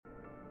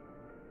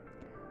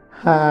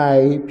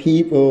Hi,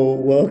 people.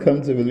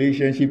 Welcome to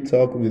Relationship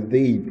Talk with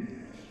Dave.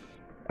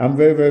 I'm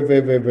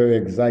very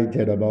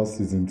excited about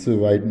season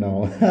two right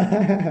now.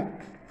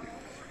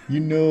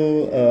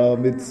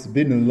 It's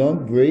been a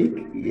long break.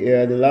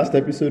 Yeah, the last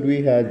episode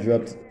we had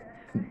dropped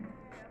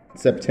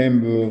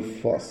September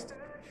 1st,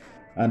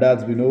 and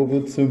that's been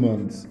over 2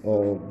 months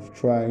of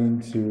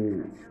trying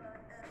to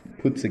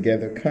put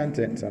together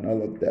content and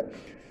all of that.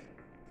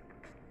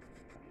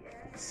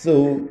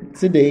 So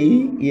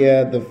today,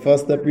 the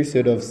first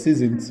episode of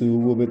season two,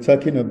 we'll be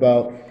talking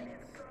about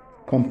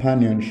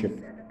companionship.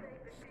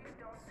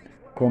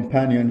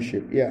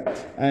 Companionship, yeah.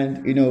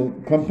 And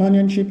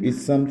companionship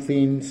is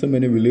something so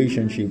many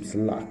relationships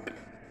lack.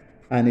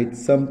 And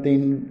it's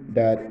something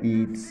that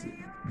it's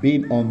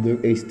been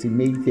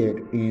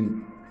underestimated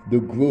in the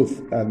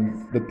growth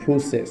and the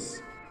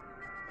process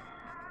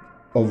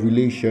of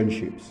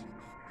relationships.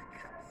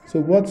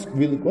 So what's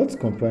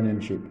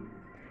companionship?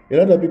 A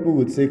lot of people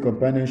would say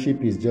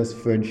companionship is just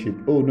friendship.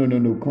 Oh,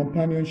 no.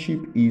 Companionship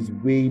is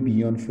way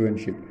beyond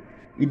friendship.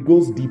 It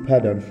goes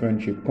deeper than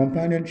friendship.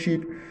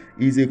 Companionship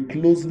is a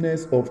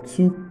closeness of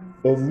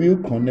real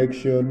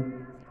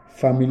connection,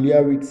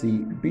 familiarity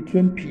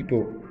between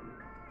people.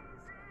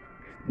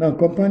 Now,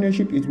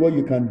 companionship is what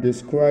you can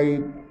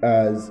describe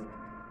as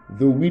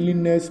the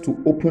willingness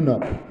to open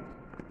up.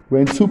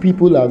 When two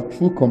people are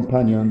true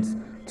companions,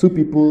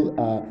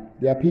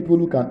 they are people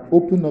who can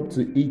open up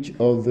to each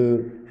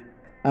other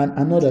and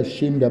are not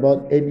ashamed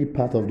about any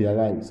part of their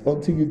lives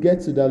until you get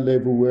to that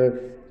level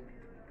where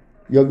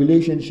your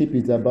relationship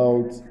is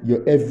about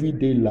your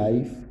everyday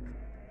life,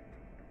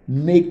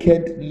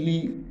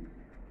 nakedly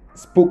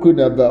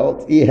spoken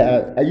about.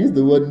 Yeah, I use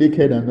the word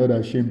naked and not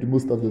ashamed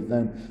most of the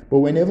time. But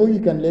whenever you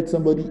can let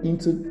somebody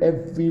into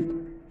every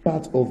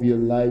part of your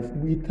life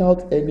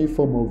without any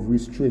form of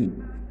restraint,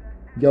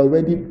 you're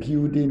already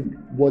building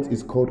what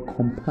is called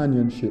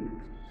companionship.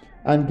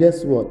 And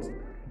guess what?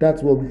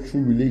 That's what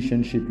true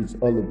relationship is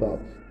all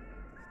about.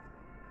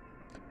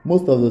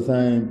 Most of the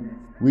time,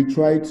 we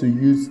try to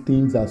use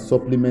things as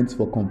supplements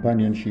for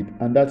companionship,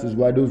 and that is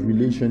why those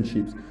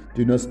relationships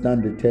do not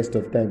stand the test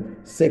of time.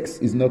 Sex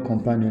is not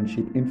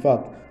companionship. In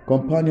fact,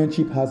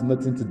 companionship has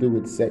nothing to do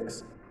with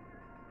sex.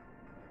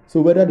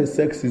 So whether the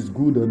sex is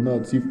good or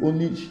not, you've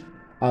only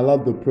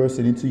allowed the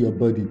person into your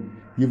body.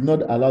 You've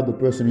not allowed the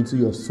person into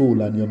your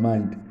soul and your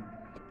mind.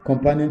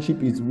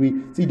 Companionship is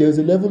there's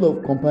a level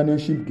of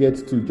companionship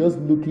gets to just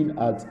looking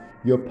at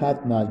your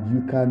partner.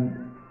 You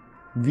can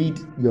read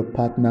your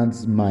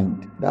partner's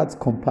mind. That's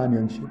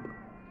companionship.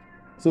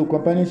 So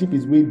companionship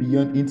is way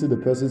beyond into the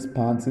person's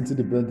pants, into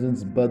the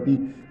person's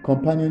body.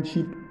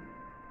 Companionship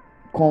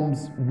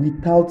comes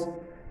with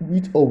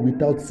or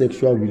without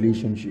sexual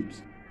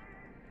relationships.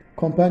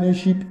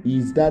 Companionship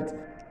is a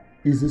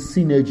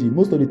synergy.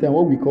 Most of the time,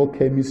 what we call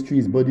chemistry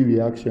is body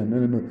reaction.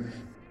 No.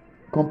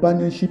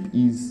 Companionship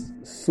is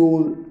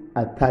soul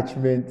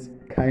attachment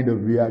kind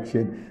of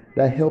reaction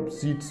that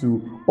helps you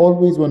to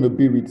always want to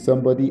be with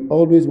somebody,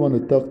 always want to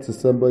talk to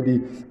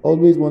somebody,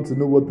 always want to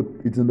know what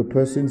is in the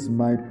person's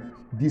mind,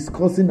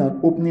 discussing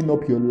and opening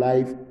up your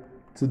life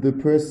to the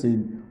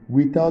person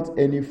without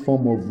any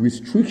form of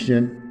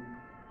restriction,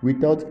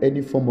 without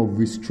any form of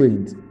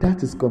restraint.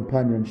 That is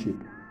companionship.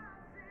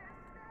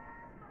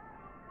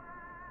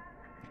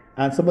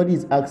 And somebody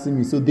is asking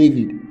me, so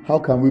David, how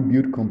can we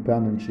build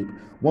companionship?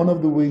 One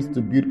of the ways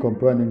to build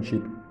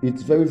companionship,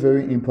 it's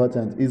very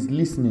important, is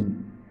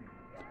listening.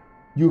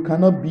 You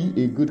cannot be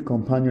a good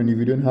companion if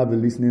you don't have a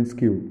listening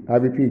skill. I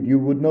repeat,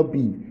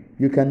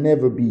 you can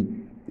never be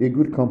a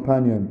good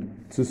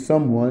companion to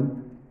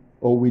someone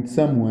or with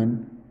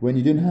someone when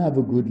you don't have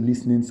a good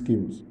listening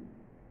skills.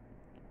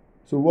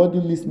 So what do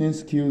listening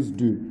skills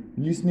do?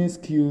 Listening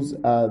skills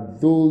are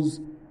those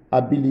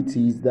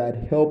abilities that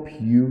help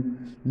you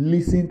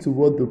listen to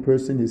what the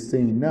person is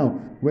saying. Now,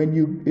 when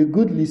you're a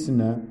good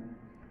listener,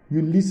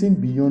 you listen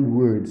beyond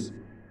words.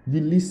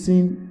 You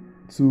listen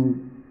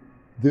to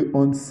the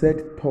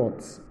unsaid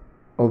thoughts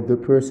of the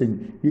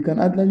person. You can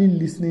actually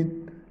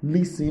listen,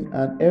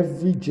 and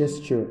every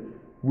gesture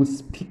will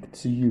speak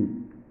to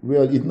you.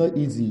 Well, it's not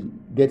easy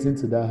getting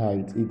to that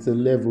height. It's a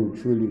level,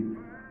 truly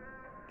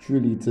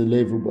it's a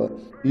level, but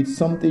it's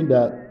something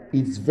that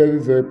it's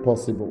very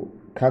possible,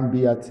 can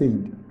be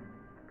attained.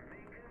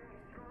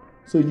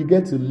 So you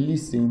get to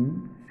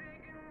listen.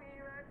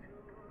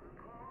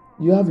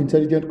 You have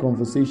intelligent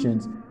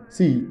conversations.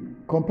 See,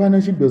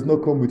 companionship does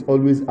not come with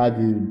always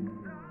arguing.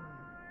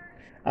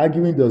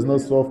 Arguing does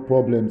not solve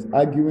problems.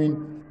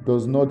 Arguing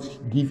does not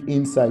give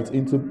insights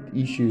into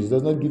issues,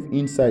 does not give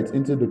insights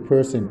into the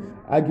person.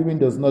 Arguing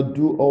does not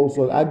do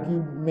also.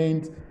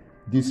 Argument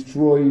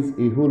destroys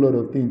a whole lot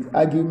of things.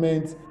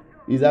 Argument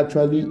is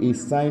actually a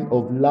sign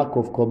of lack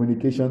of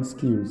communication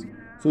skills.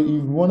 So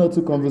if one or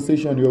two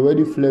conversations you're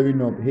already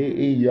flaring up, hey,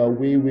 you are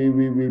way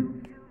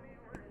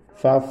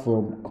far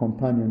from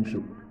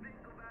companionship.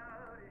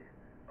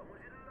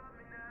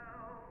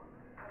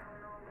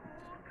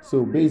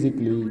 So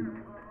basically,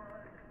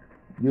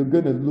 you're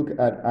going to look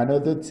at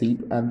another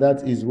tip, and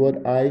that is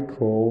what I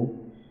call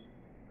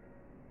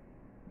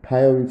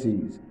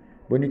priorities.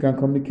 When you can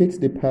communicate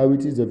the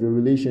priorities of your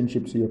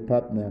relationship to your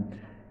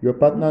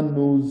partner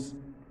knows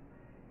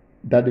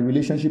that the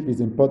relationship is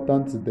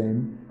important to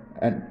them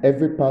and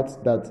every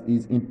part that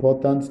is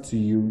important to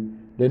you,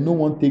 then no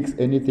one takes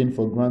anything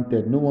for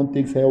granted. No one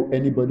takes how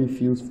anybody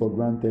feels for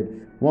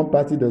granted. One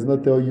party does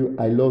not tell you,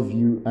 I love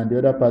you, and the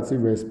other party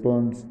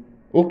responds,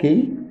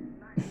 okay.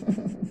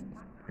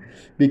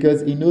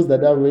 Because he knows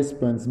that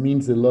response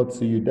means a lot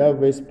to you. That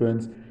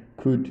response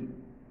could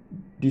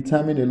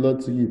determine a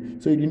lot to you.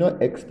 So you do not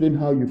explain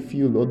how you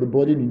feel or the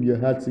burden in your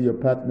heart to your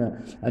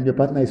partner, and your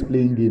partner is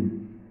playing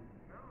game.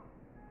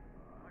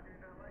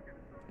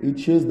 It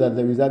shows that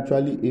there is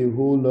actually a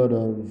whole lot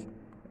of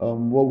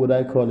what would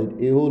I call it?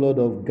 A whole lot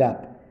of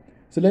gap.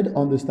 So let's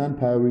understand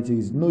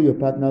priorities. Know your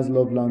partner's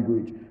love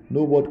language.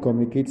 Know what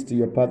communicates to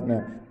your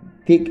partner.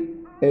 Take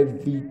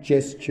every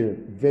gesture.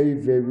 Very,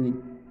 very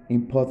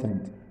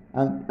important.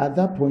 And at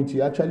that point,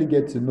 you actually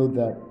get to know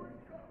that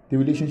the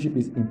relationship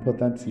is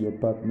important to your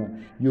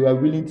partner. You are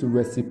willing to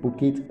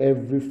reciprocate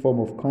every form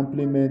of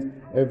compliment,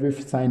 every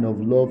sign of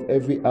love,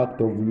 every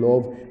act of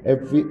love,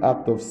 every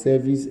act of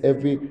service,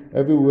 every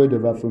word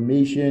of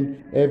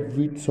affirmation,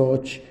 every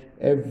touch,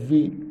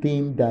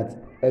 everything that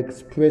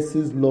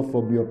expresses love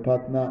from your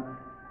partner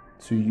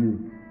to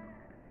you.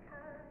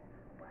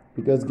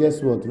 Because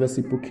guess what?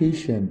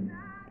 Reciprocation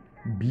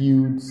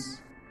builds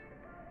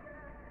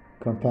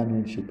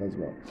companionship as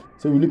well.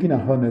 So we're looking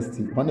at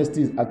honesty.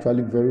 Honesty is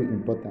actually very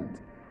important.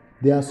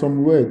 There are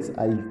some words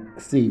I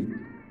say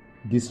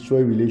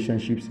destroy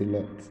relationships a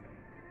lot.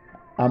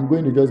 I'm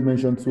going to just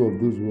mention two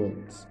of those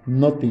words: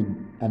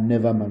 nothing and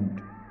never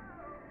mind.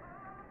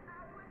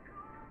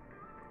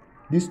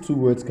 These two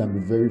words can be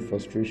very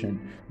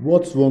frustrating.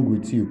 What's wrong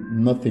with you?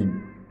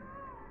 Nothing.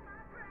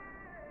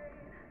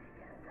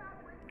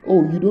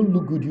 Oh, you don't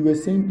look good.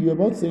 You're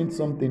about saying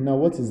something. Now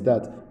what is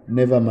that?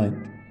 Never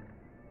mind.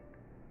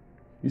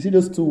 You see,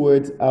 those two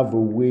words have a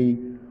way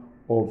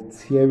of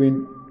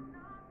tearing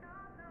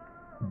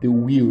the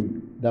will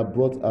that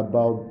brought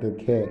about the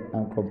care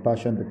and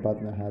compassion the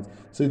partner has.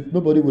 So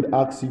nobody would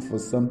ask you for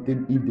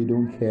something if they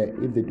don't care,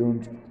 if they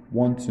don't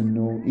want to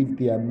know, if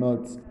they are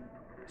not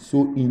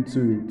so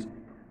into it.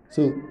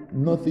 So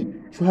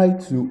nothing. Try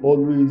to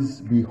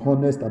always be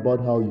honest about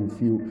how you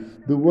feel.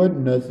 The word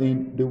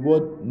nothing, the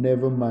word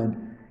never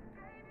mind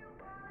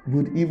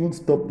would even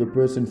stop the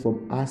person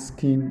from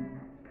asking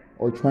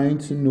or trying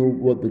to know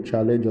what the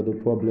challenge or the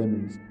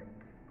problem is.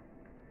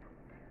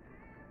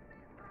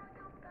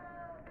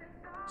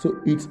 So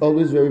it's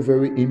always very,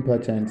 very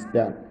important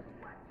that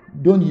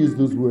don't use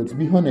those words.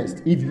 Be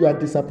honest. If you are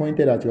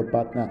disappointed at your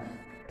partner,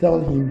 tell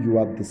him you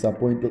are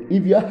disappointed.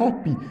 If you're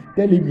happy,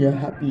 tell him you're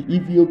happy.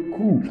 If you're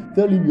cool,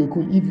 tell him you're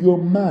cool. If you're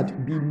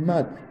mad, be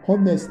mad.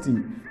 Honesty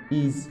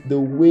is the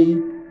way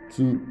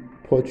to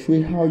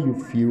portray how you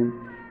feel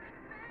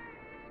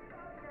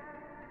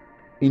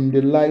in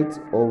the light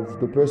of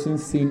the person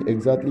seeing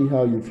exactly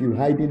how you feel,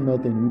 hiding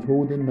nothing,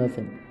 withholding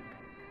nothing.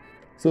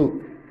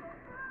 So,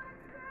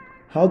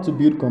 how to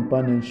build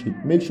companionship?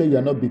 Make sure you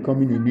are not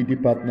becoming a needy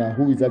partner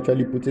who is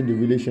actually putting the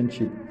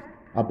relationship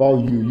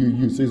about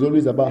you. So it's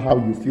always about how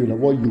you feel and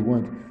what you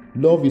want.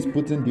 Love is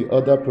putting the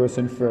other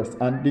person first.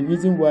 And the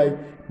reason why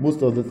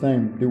most of the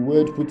time the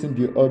word putting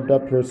the other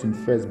person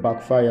first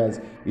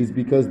backfires is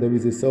because there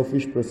is a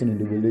selfish person in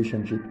the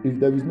relationship. If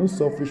there is no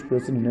selfish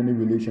person in any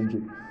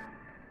relationship,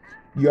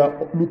 you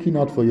are looking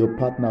out for your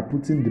partner,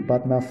 putting the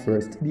partner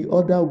first. The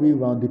other way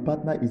around, the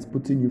partner is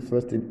putting you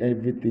first in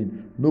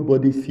everything.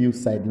 Nobody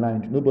feels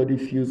sidelined. Nobody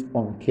feels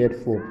uncared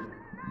for.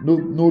 No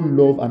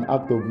love and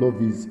act of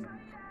love is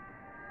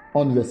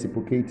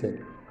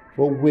unreciprocated.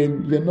 But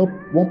when you're not,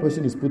 one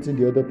person is putting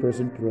the other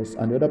person first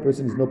and the other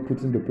person is not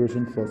putting the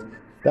person first,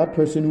 that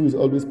person who is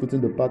always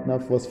putting the partner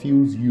first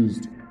feels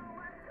used.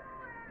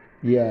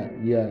 Yeah.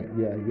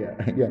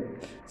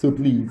 So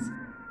please,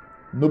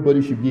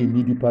 nobody should be a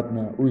needy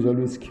partner who is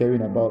always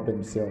caring about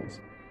themselves.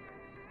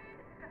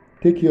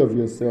 Take care of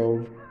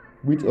yourself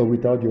with or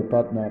without your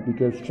partner,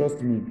 because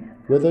trust me,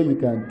 whether you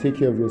can take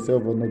care of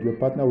yourself or not, your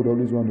partner would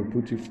always want to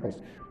put you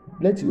first.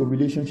 Let your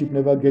relationship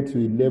never get to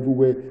a level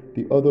where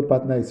the other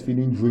partner is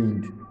feeling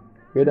drained,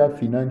 whether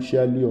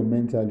financially or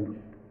mentally.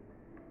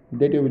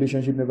 Let your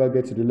relationship never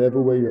get to the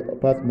level where your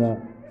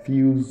partner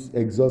feels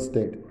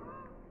exhausted.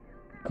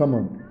 Come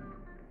on,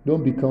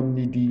 don't become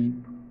needy.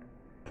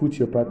 Put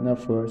your partner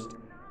first.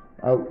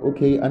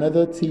 Okay,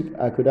 another tip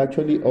I could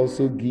actually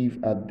also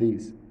give at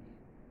this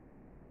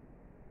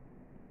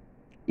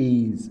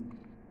is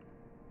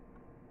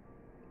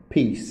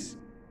pace.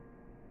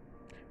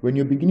 When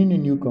you're beginning a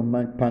new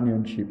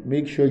companionship,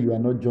 make sure you are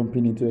not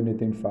jumping into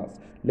anything fast.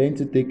 Learn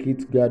to take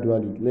it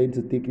gradually. Learn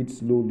to take it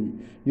slowly.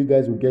 You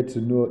guys will get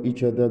to know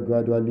each other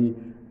gradually,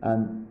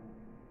 and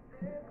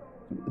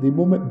the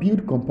moment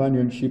build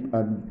companionship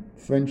and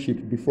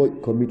friendship before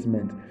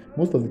commitment.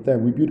 Most of the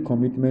time we build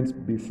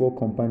commitment before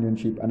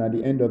companionship, and at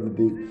the end of the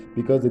day,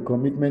 because the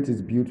commitment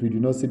is built, we do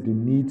not see the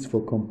needs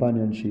for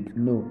companionship.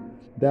 No,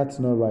 That's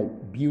not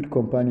right. Build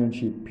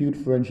companionship, build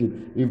friendship.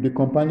 If the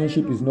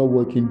companionship is not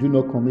working, do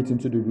not commit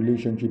into the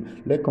relationship.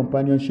 Let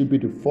companionship be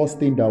the first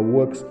thing that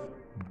works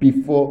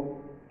before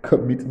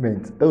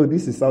commitment. Oh,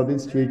 this is sounding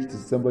strange to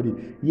somebody.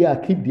 Yeah,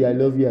 keep the I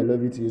love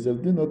you to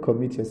yourself. Do not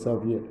commit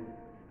yourself yet.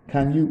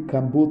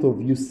 Can both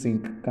of you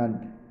sync?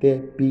 Can there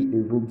be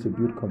a room to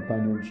build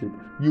companionship?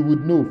 You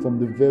would know from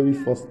the very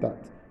first start.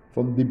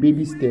 From the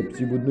baby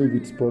steps, you would know if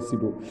it's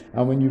possible.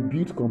 And when you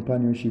build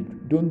companionship,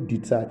 don't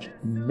detach.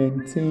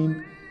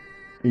 Maintain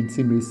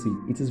intimacy.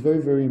 It is very,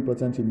 very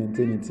important to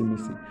maintain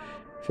intimacy.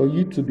 For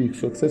you to be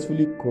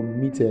successfully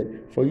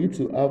committed, for you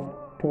to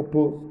have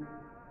proper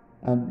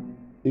and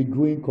a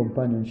growing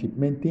companionship,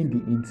 maintain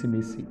the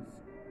intimacy.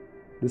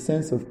 The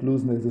sense of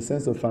closeness, the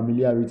sense of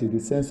familiarity, the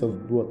sense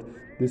of what?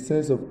 The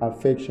sense of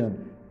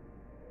affection.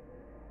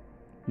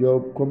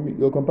 Your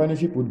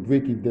companionship would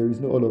break if there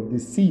is no all of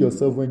this. See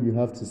yourself when you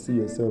have to see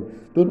yourself.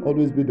 Don't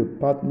always be the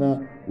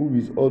partner who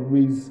is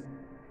always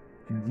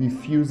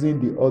refusing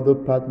the other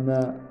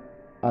partner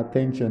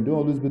attention. Don't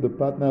always be the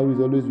partner who is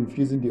always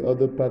refusing the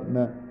other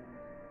partner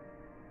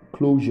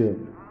closure,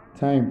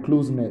 time,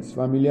 closeness,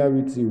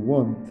 familiarity,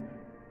 warmth,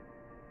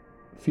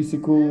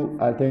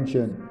 physical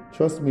attention.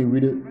 Trust me,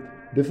 with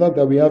the fact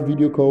that we have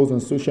video calls on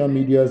social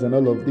medias and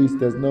all of this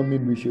does not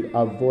mean we should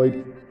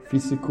avoid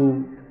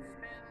physical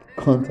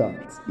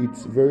contact.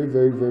 It's very,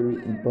 very, very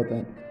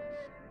important.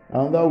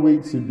 Another way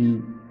to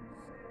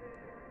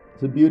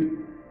build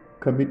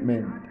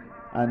commitment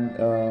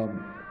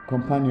and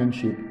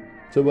companionship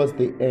towards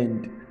the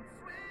end.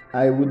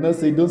 I would not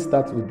say don't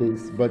start with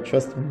this, but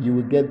trust me, you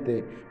will get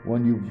there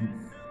when you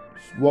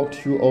walk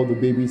through all the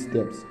baby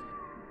steps.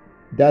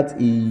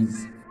 That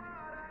is,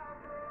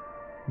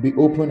 be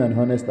open and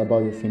honest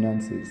about your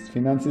finances.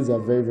 Finances are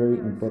very, very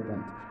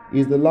important.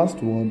 It's the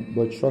last one,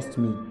 but trust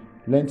me,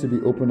 learn to be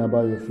open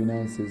about your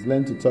finances.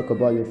 Learn to talk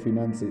about your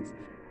finances.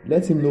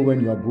 Let him know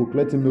when you are broke.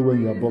 Let him know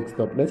when you are boxed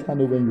up. Let her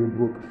know when you're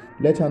broke.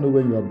 Let her know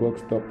when you are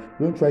boxed up.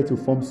 Don't try to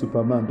form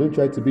Superman. Don't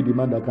try to be the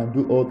man that can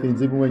do all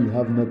things even when you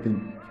have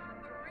nothing.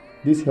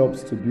 This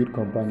helps to build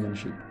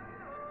companionship.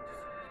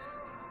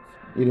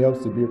 It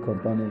helps to build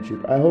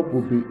companionship. I hope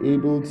we'll be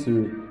able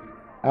to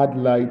add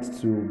light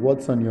to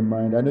what's on your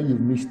mind. I know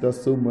you've missed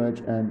us so much,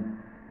 and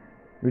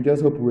we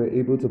just hope we're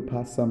able to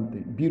pass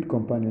something. Build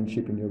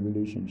companionship in your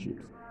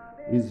relationships.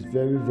 It's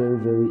very, very,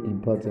 very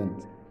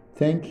important.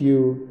 Thank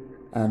you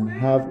and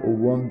have a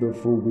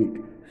wonderful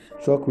week.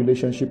 Talk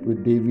Relationship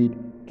with David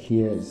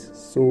cares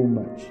so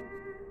much.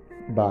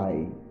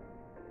 Bye.